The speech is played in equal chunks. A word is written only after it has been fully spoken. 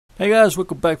Hey guys,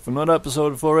 welcome back for another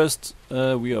episode of Forest.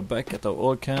 We are back at our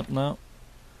old camp now.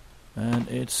 And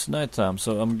it's nighttime,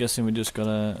 so I'm guessing we're just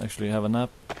gonna actually have a nap.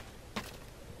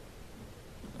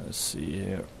 Let's see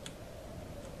here.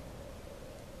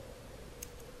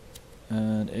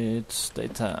 And it's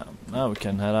daytime. Now we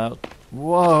can head out.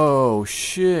 Whoa,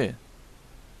 shit!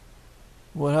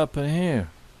 What happened here?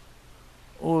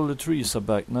 All the trees are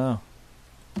back now.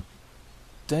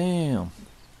 Damn.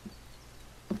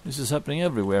 This is happening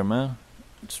everywhere, man.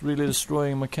 It's really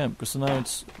destroying my camp, because now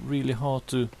it's really hard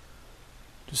to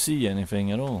see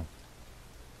anything at all.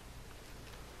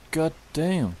 God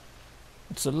damn.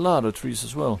 It's a lot of trees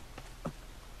as well.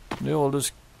 They all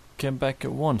just came back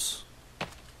at once.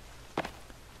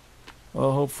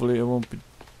 Well, hopefully it won't be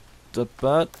that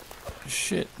bad.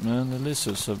 Shit, man, the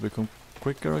lizards have become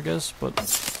quicker, I guess, but...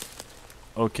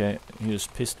 Okay, he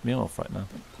just pissed me off right now.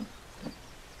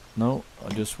 No, I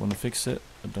just want to fix it.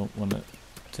 I don't want to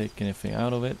take anything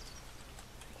out of it.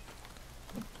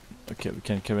 Okay, we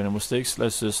can't carry any more sticks.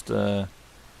 Let's just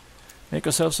make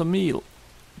ourselves a meal.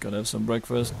 Gotta have some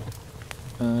breakfast.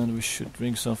 And we should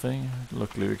drink something.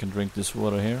 Luckily we can drink this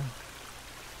water here.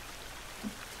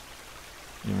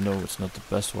 Even though it's not the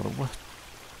best water. What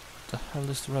the hell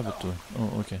is the rabbit doing?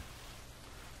 Oh, okay.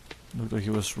 Looked like he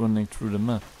was running through the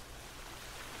map.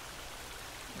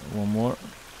 One more.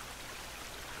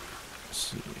 Let's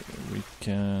see, we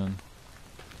can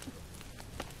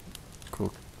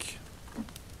cook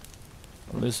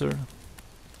a lizard.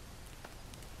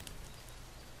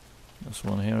 There's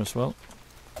one here as well.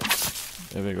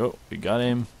 There we go, we got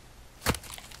him.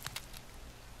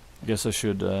 Guess I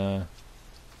should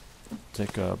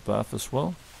take a bath as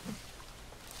well.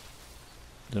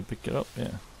 Did I pick it up?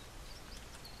 Yeah.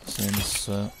 Same as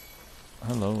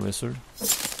hello lizard.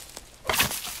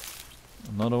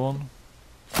 Another one.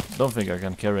 Don't think I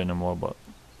can carry anymore, but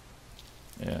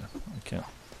yeah, I can.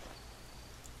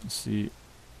 Let's see.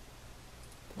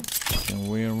 We can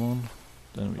wear one,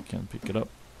 then we can pick it up.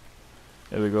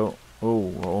 There we go.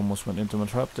 Oh, I almost went into my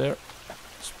trap there.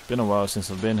 It's been a while since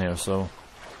I've been here, so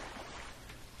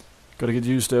gotta get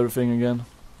used to everything again.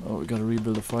 Oh, we gotta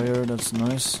rebuild the fire. That's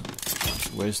nice.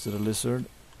 Just wasted a lizard.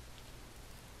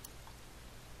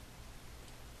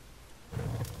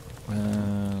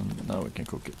 And now we can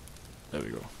cook it. There we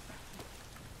go.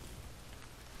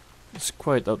 It's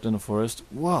quiet out in the forest.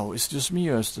 Wow, it's just me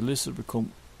or has the lizard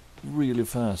become really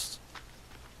fast?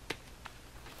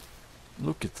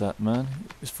 Look at that, man.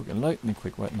 He's fucking lightning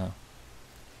quick right now.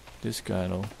 This guy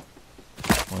though.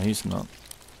 Well, he's not.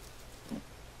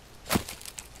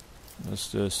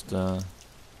 Let's just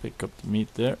pick up the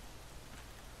meat there.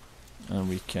 And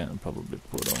we can probably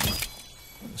put on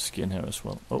the skin here as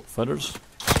well. Oh, feathers.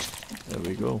 There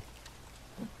we go.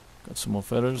 Got some more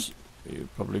feathers. We're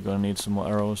probably gonna need some more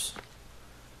arrows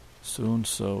soon,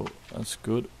 so that's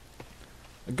good.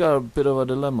 I got a bit of a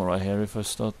dilemma right here if I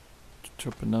start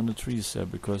chopping down the trees there,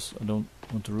 because I don't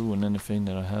want to ruin anything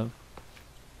that I have.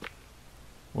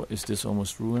 What is this?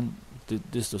 Almost ruined?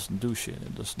 This doesn't do shit,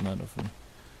 it doesn't matter for me.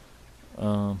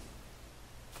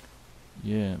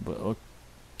 Yeah, but oh,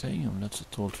 damn, that's a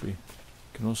tall tree.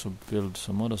 Can also build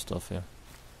some other stuff here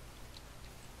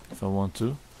if I want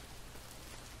to.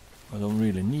 I don't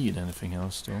really need anything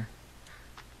else though.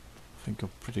 I think I'm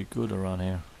pretty good around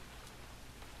here.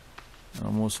 And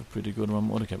I'm also pretty good around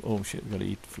water cap. Oh shit, we gotta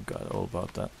eat. Forgot all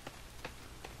about that.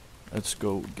 Let's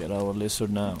go get our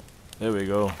lizard now. There we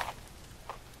go.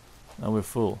 Now we're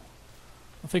full.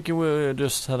 I'm thinking we'll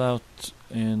just head out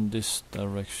in this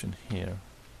direction here.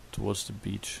 Towards the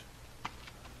beach.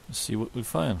 Let's see what we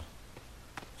find.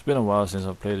 It's been a while since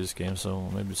I've played this game, so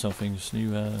maybe something's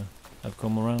new have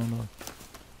come around, or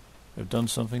I've done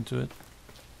something to it.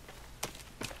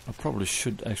 I probably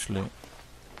should actually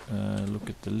look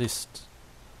at the list.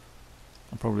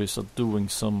 I'll probably start doing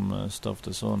some stuff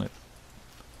that's on it.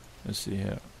 Let's see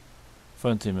here.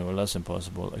 Find team, well that's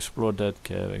impossible. Explore dead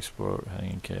cave, explore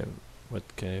hanging cave,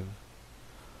 wet cave.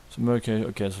 Submerged cave,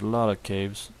 okay, there's a lot of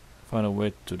caves. Find a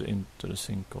way to into the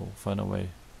sinkhole. Find a way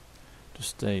to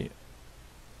stay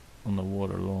on the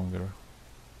water longer.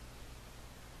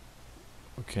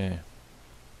 Okay.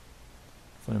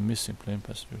 Find a missing plane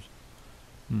passengers.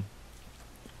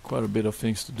 Quite a bit of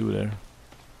things to do there.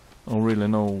 I don't really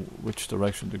know which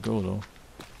direction to go though.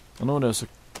 I know there's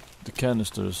the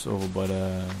canisters over by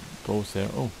the boat there.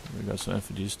 Oh, we got some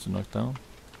effigies to knock down.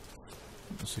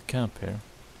 There's a camp here.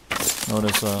 No,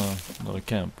 there's not a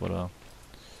camp, but a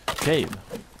cave.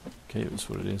 Cave is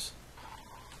what it is.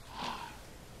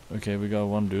 Okay, we got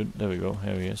one dude. There we go.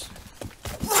 Here he is.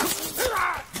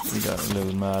 We got a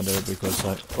little mad there because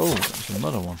I... Oh, there's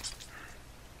another one.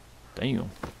 Damn.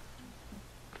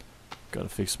 Gotta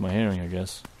fix my hearing, I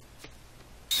guess.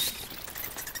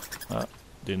 Ah,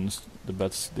 the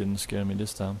bats didn't scare me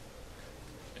this time.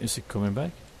 Is it coming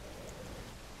back?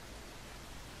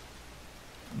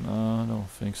 No, I don't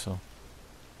think so.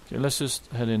 Okay, let's just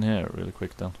head in here really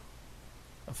quick then.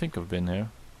 I think I've been here.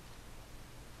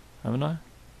 Haven't I?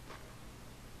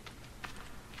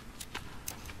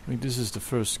 I think this is the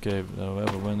first cave that I've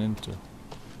ever went into.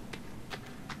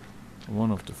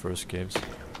 One of the first caves.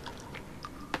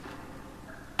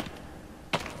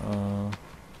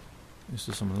 Is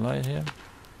there some light here?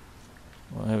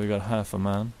 Well, here we got half a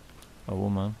man. A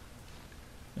woman.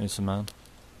 It's a man.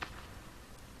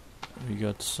 We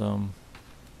got some...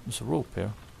 There's a rope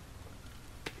here.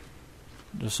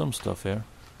 There's some stuff here.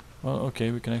 Well,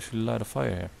 okay, we can actually light a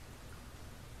fire here.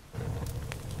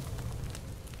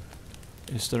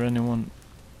 Is there anyone...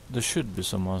 There should be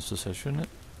some monsters here, shouldn't it?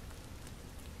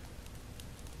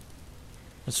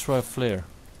 Let's try a flare.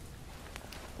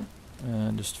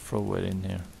 And just throw it in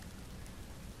here.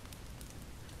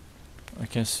 I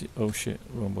can't see... Oh shit,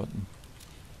 wrong button.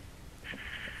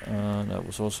 That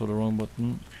was also the wrong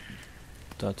button.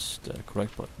 That's the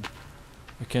correct button.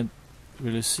 I can't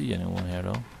really see anyone here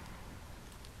though.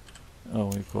 Oh,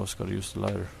 we of course gotta use the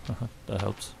lighter. That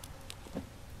helps.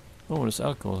 Oh, there's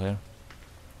alcohol here.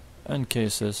 And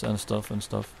cases and stuff and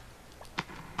stuff.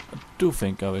 I do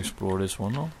think I've explored this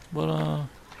one, no? But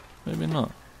maybe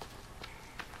not.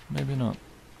 Maybe not.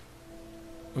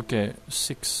 Okay,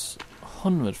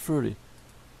 630.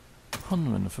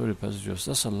 130 passengers,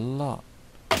 that's a lot.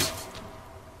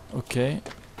 Okay.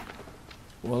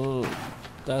 Well,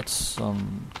 that's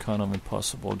some kind of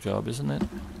impossible job, isn't it?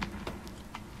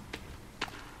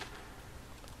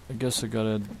 I guess I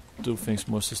gotta do things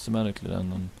more systematically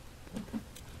then, and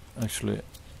actually,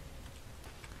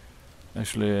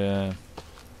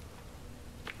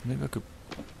 maybe I could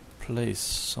place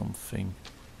something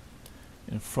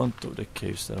in front of the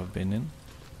caves that I've been in,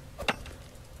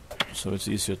 so it's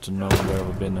easier to know where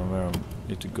I've been and where I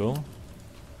need to go.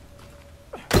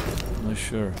 I'm not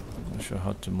sure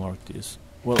how to mark these.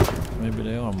 Well, maybe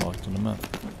they are marked on the map.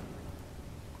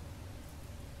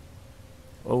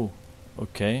 Oh,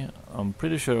 okay. I'm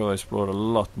pretty sure I explored a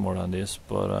lot more than this,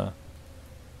 but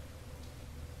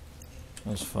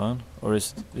that's fine. Or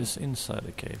is this inside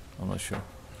the cave? I'm not sure.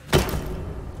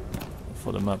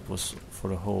 For the map was for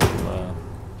the whole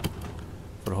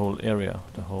area,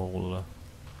 the whole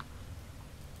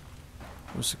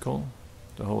what's it called?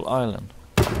 The whole island.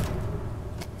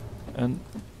 And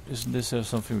isn't this here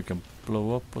something we can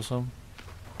blow up or some?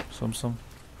 I thought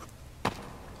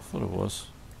it was.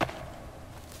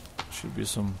 Should be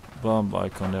some bomb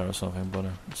icon there or something, but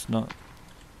it's not.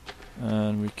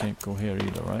 And we can't go here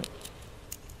either, right?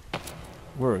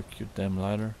 Work, you damn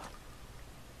lighter.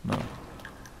 No.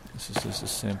 This is the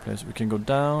same place. We can go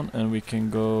down and we can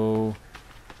go...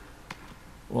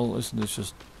 Well, isn't this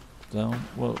just down?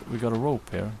 Well, we got a rope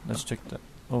here. Let's check that.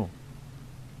 Oh.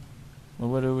 Well,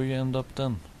 where do we end up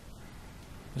then?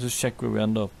 Let's just check where we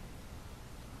end up.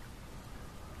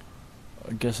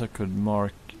 I guess I could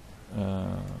mark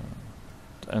the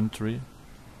entry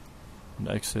and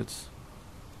the exits.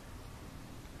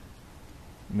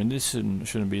 I mean, this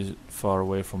shouldn't be far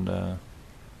away from the...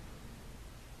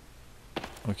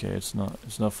 Okay, it's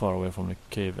not far away from the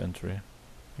cave entry. I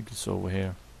think it's over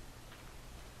here.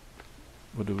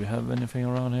 But do we have anything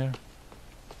around here?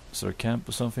 Is there a camp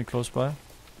or something close by?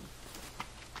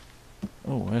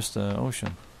 Oh, here's the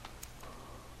ocean.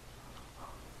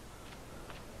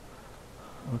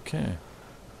 Okay.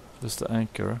 This is the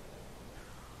anchor.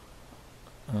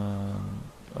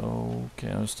 Okay,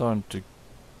 I'm starting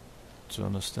to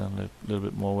understand a little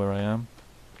bit more where I am.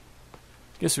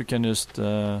 Guess we can just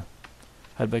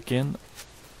head back in.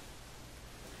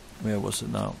 Where was it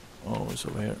now? Oh, it's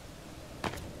over here.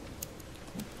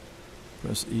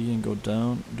 Press E and go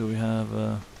down. Do we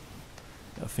have...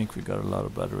 I think we got a lot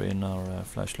of battery in our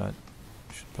flashlight.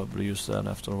 Should probably use that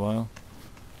after a while.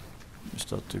 We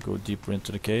start to go deeper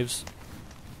into the caves.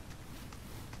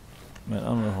 Man,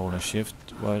 I'm not holding shift.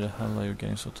 Why the hell are you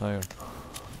getting so tired?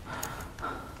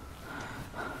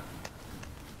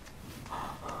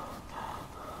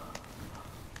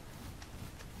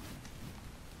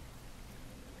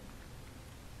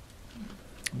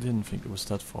 Didn't think it was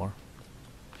that far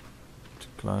to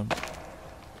climb.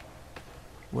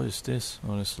 What is this?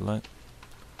 Oh, it's the light.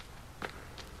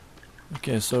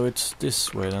 Okay, so it's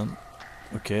this way then.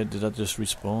 Okay, did that just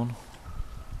respawn?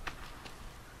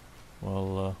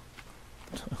 Well,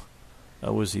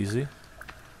 that was easy.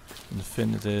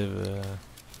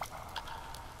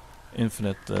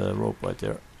 Infinite rope right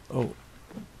there. Oh,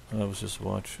 that was just a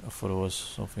watch. I thought it was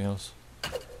something else.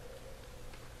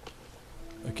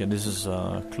 Okay, this is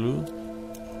a clue.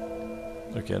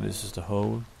 Okay, this is the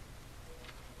hole.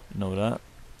 You know that.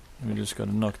 We just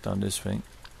gotta knock down this thing.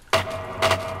 There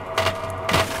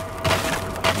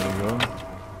we go.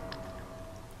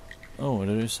 Oh,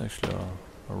 there is actually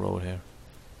a road here.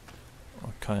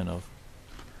 Or kind of.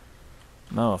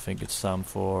 Now I think it's time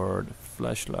for the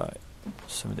flashlight.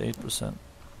 78%.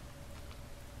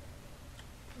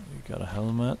 We got a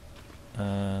helmet.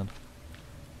 And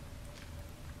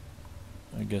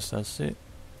I guess that's it.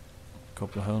 A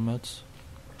couple of helmets.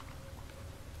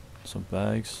 Some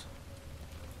bags.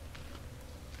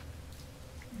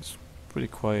 It's pretty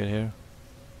quiet here.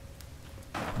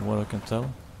 From what I can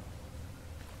tell.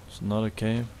 It's another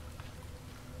cave.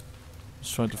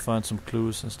 Just trying to find some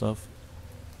clues and stuff.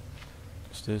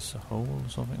 Is this a hole or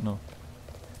something? No.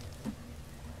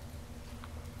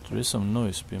 There is some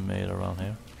noise being made around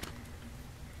here.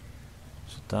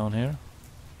 Is it down here?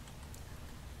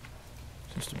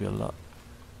 Seems to be a lot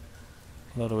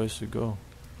of ways to go.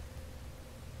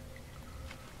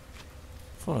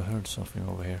 I thought I heard something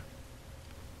over here.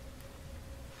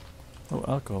 Oh,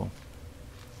 alcohol.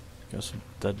 Got some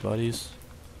dead bodies.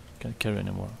 Can't carry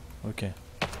anymore. Okay.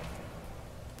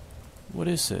 What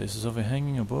is it? Is it something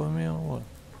hanging above me or what?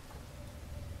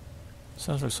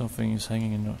 Sounds like something is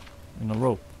hanging in a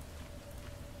rope.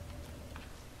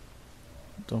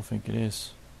 Don't think it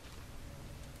is.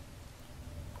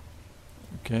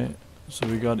 Okay, so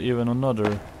we got even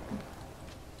another.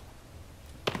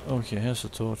 Okay, here's a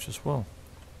torch as well.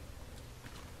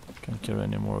 Can't carry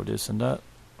any more of this and that.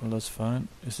 Well, that's fine.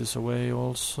 Is this a way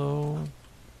also?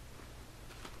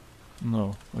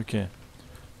 No. Okay.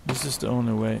 This is the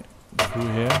only way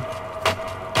through here.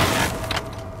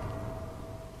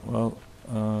 Well,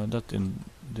 that didn't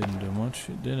do much,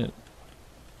 did it?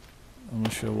 I'm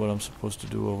not sure what I'm supposed to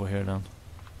do over here then.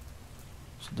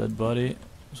 It's a dead body,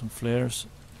 some flares,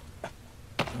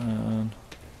 and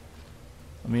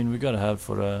I mean we gotta have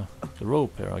for the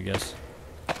rope here, I guess.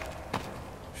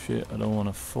 Shit, I don't want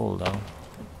to fall down.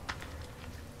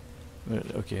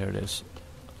 Okay, here it is.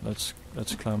 Let's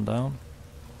climb down.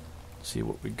 See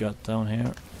what we got down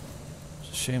here.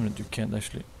 It's a shame that you can't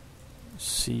actually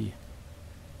see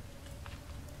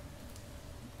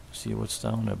what's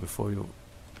down there before you've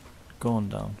gone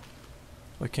down.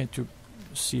 Why can't you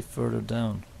see further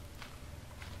down?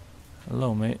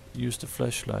 Hello, mate. Use the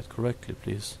flashlight correctly,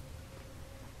 please.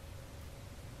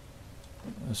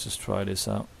 Let's just try this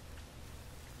out.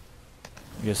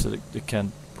 I guess they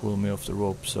can't pull me off the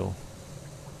rope, so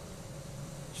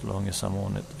as long as I'm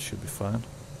on it, it should be fine.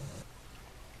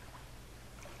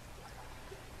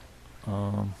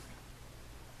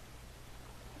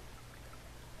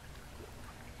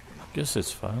 Guess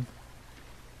it's fine.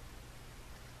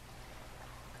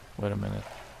 Wait a minute.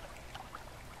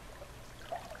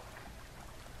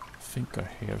 I think I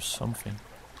hear something.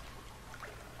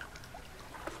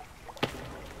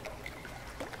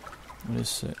 What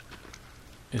is it?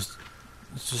 It's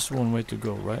just one way to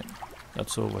go, right?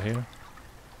 That's over here.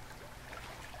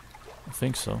 I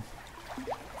think so.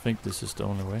 I think this is the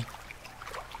only way.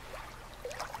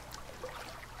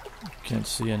 Can't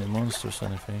see any monsters or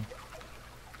anything.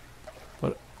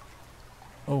 But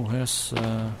oh, here's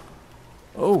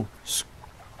oh,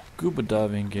 scuba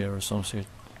diving gear or some shit.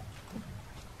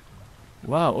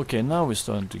 Wow, okay, now we're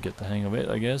starting to get the hang of it,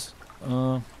 I guess.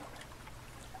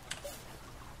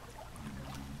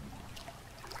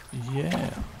 Yeah.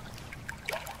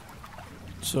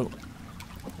 So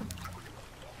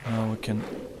now we can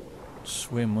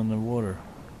swim underwater.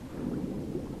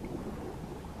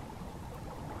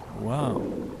 Wow.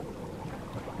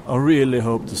 I really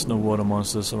hope there's no water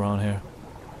monsters around here.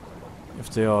 If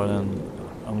they are, then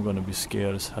I'm gonna be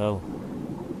scared as hell.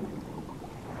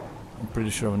 I'm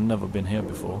pretty sure I've never been here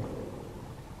before.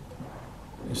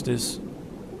 Is this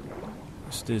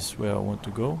where I want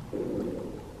to go?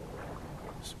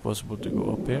 Is it possible to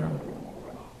go up here?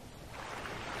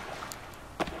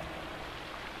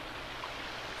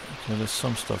 Okay, there's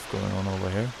some stuff going on over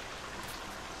here.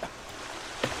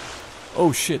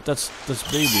 Oh shit, that's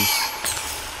babies.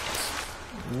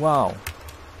 Wow.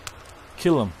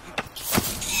 Kill him.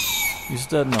 He's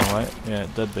dead now, right? Yeah,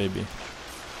 dead baby.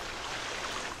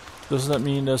 Does that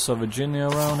mean there's a Virginia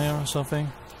around here or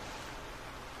something?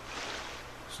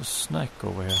 There's a snack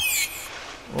over here.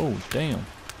 Oh, damn.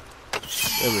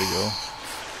 There we go.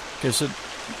 Okay, so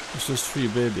it's just 3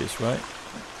 babies, right?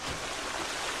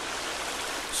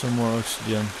 Some more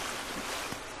oxygen.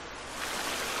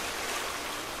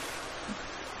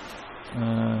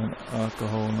 And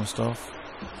alcohol and stuff.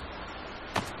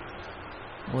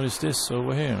 What is this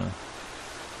over here now?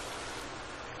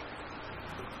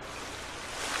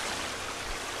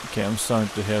 Okay, I'm starting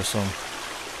to hear some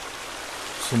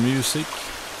music.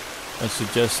 I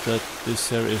suggest that this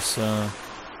here is a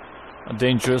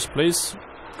dangerous place.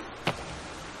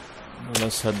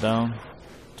 Let's head down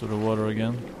to the water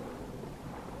again.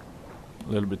 A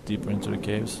little bit deeper into the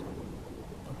caves.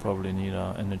 I probably need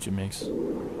an energy mix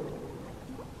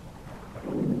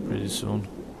pretty soon.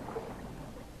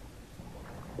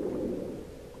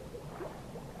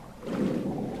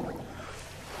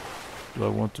 Do I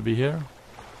want to be here?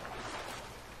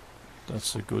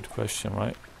 That's a good question,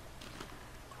 right?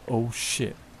 Oh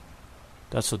shit.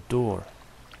 That's a door.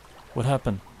 What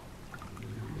happened?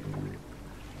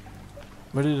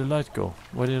 Where did the light go?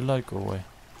 Why did the light go away?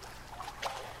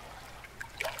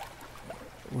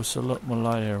 There was a lot more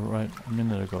light here right a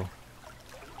minute ago.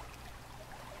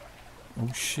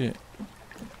 Oh shit.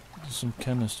 There's some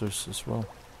canisters as well.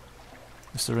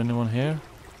 Is there anyone here?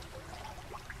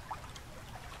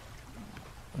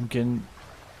 I'm getting...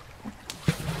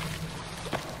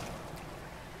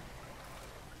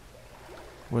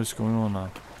 What is going on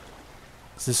now?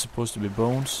 Is this supposed to be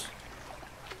bones?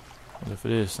 Well, if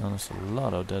it is, then there's a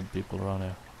lot of dead people around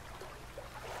here.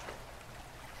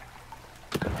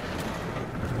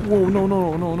 Whoa,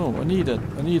 no, I need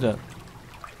that.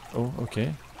 Oh,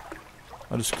 okay.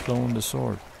 I just cloned the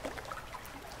sword.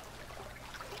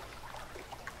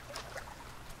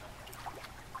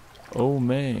 Oh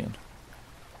man.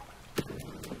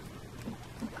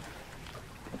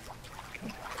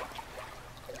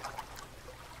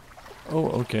 Oh,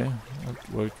 okay.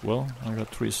 That worked well. I got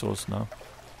 3 swords now.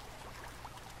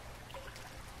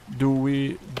 Do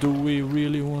we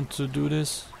really want to do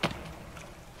this?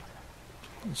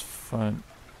 It's fine.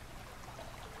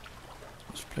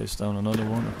 Let's place down another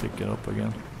one and pick it up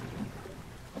again.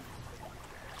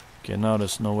 Okay, now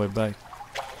there's no way back.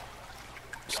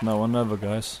 It's now or never,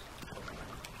 guys.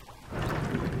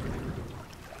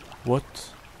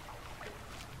 What?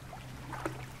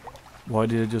 Why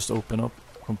did it just open up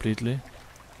completely?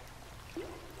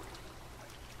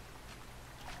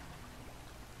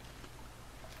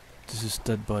 This is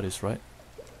dead bodies, right?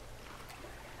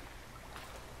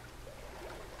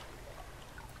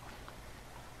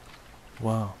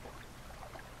 Wow.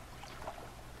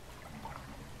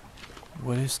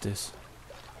 What is this?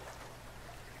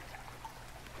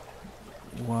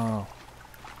 Wow.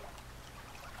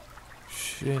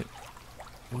 Shit.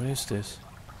 What is this?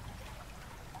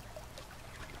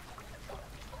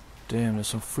 Damn, there's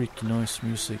some freaky noise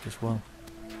music as well.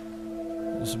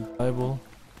 There's a Bible.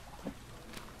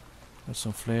 There's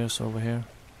some flares over here.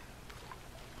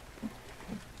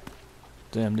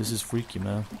 Damn, this is freaky,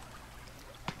 man.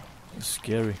 It's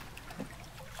scary.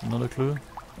 Another clue?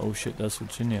 Oh shit, that's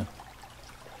Virginia.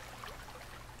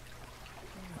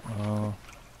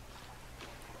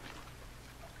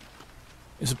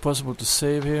 Is it possible to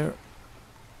save here?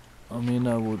 I mean,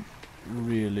 that would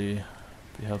really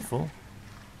be helpful.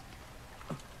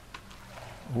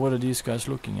 What are these guys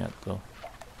looking at, though?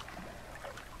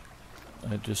 Are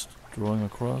they just drawing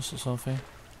across or something?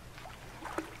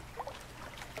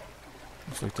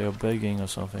 Looks like they are begging or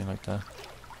something like that.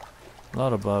 A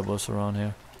lot of Bibles around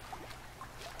here.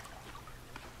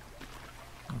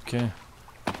 Okay.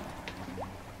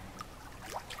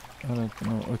 I don't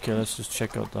know. Okay, let's just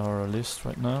check out our list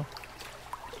right now.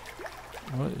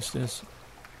 What is this?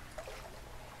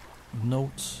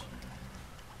 Notes.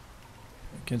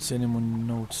 I can't see any more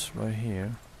notes right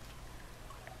here.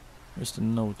 Where's the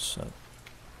notes at?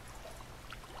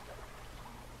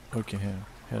 Okay, here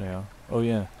they are. Oh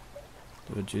yeah,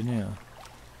 the Virginia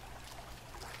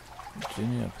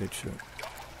picture.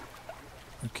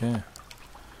 Okay.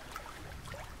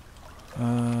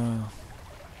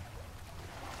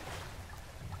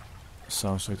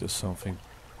 Sounds like there's something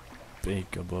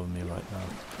big above me right now.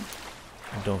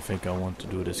 I don't think I want to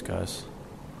do this, guys.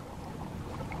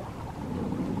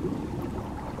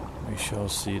 We shall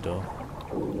see, though.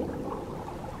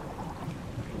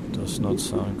 Does not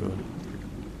sound good.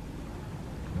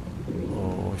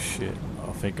 Oh shit,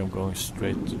 I think I'm going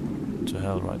straight to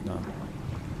hell right now.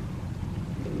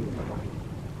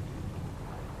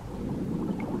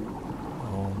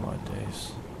 Oh my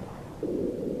days.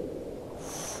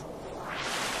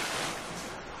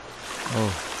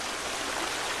 Oh,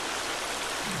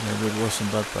 maybe it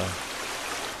wasn't that bad.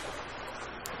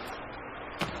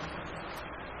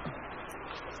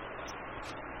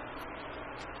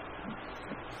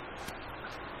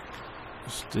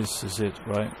 This is it,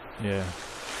 right? Yeah.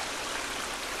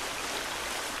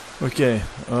 Okay,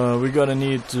 we're gonna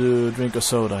need to drink a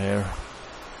soda here.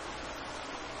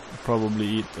 Probably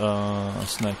eat a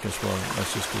snack as well.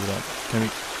 Let's just do that.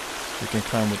 We can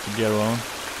climb with the gear on.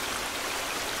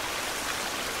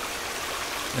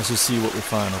 Let's just see what we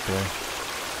find up here.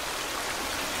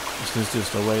 Is this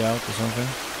just a way out or something?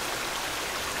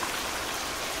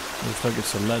 Looks like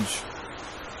it's a ledge.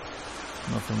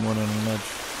 Nothing more than a ledge.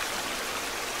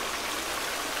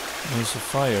 There's a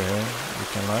fire here we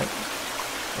can light.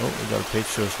 Oh, we got a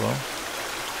picture as well.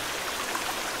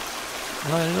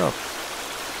 Light it up.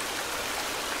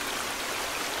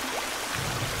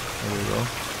 There we go.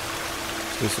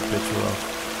 This is a picture of.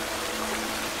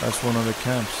 That's one of the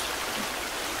camps.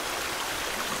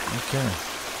 Okay.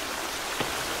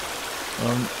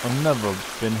 I've never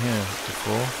been here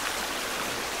before.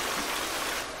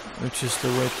 Which is the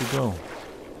way to go?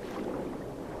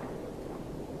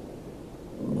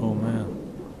 Oh man.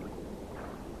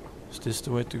 Is this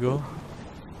the way to go?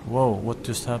 Whoa, what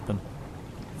just happened?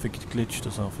 I think it glitched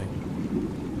or something.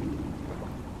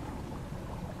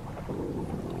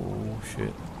 Oh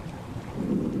shit.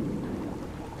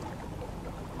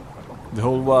 The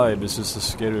whole vibe is just a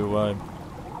scary vibe.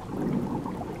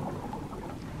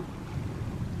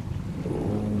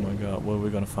 Oh my god, what are we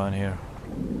gonna find here?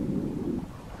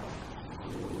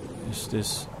 Is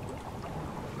this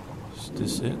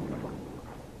it?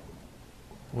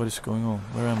 What is going on?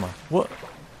 Where am I? What?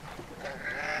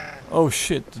 Oh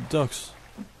shit, the ducks.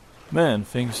 Man,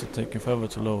 things are taking forever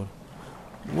to load.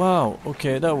 Wow,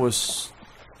 okay, that was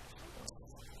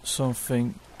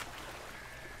something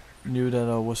new that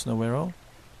I wasn't aware of.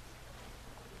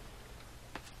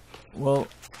 Well,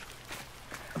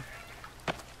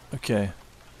 okay.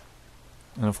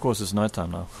 And of course it's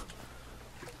nighttime now.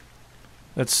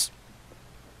 Let's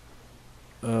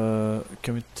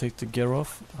can we take the gear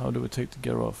off? How do we take the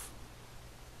gear off?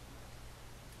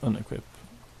 Unequip.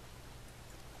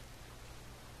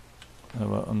 How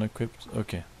about unequipped?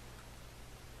 Okay.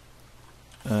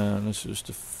 Let's use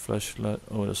the flashlight.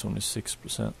 Oh, that's only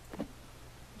 6%.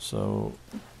 So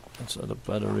let's add a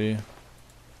battery.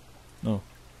 No.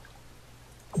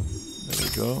 There we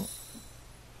go.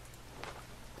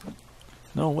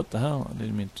 No, what the hell? I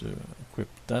didn't mean to equip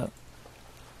that.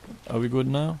 Are we good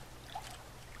now?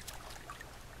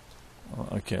 Oh,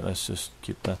 okay, let's just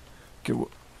keep that. Okay,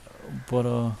 but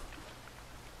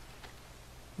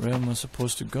where am I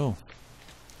supposed to go?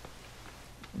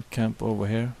 Camp over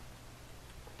here.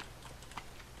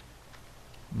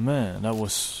 Man, that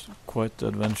was quite the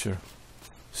adventure.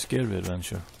 Scary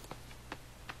adventure.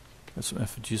 Got some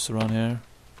effigies around here.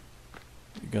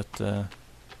 We got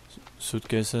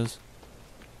suitcases.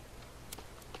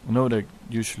 I know they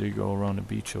usually go around the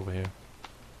beach over here.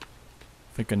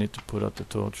 I think I need to put out the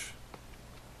torch.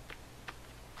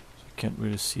 So I can't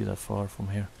really see that far from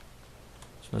here.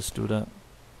 So let's do that.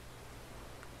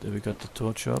 There we got the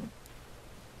torch up.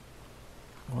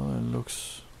 Well, it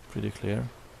looks pretty clear.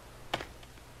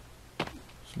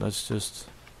 So let's just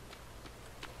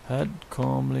head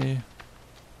calmly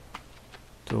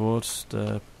towards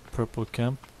the purple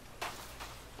camp.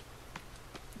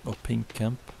 Or pink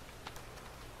camp.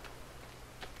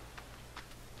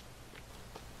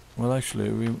 Well, actually,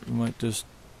 we might just...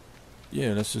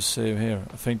 Yeah, let's just save here.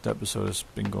 I think the episode has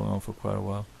been going on for quite a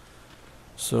while.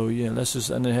 So yeah, let's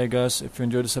just end it here, guys. If you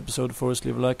enjoyed this episode,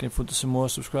 leave a like, and if you want to see more,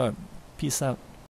 subscribe. Peace out.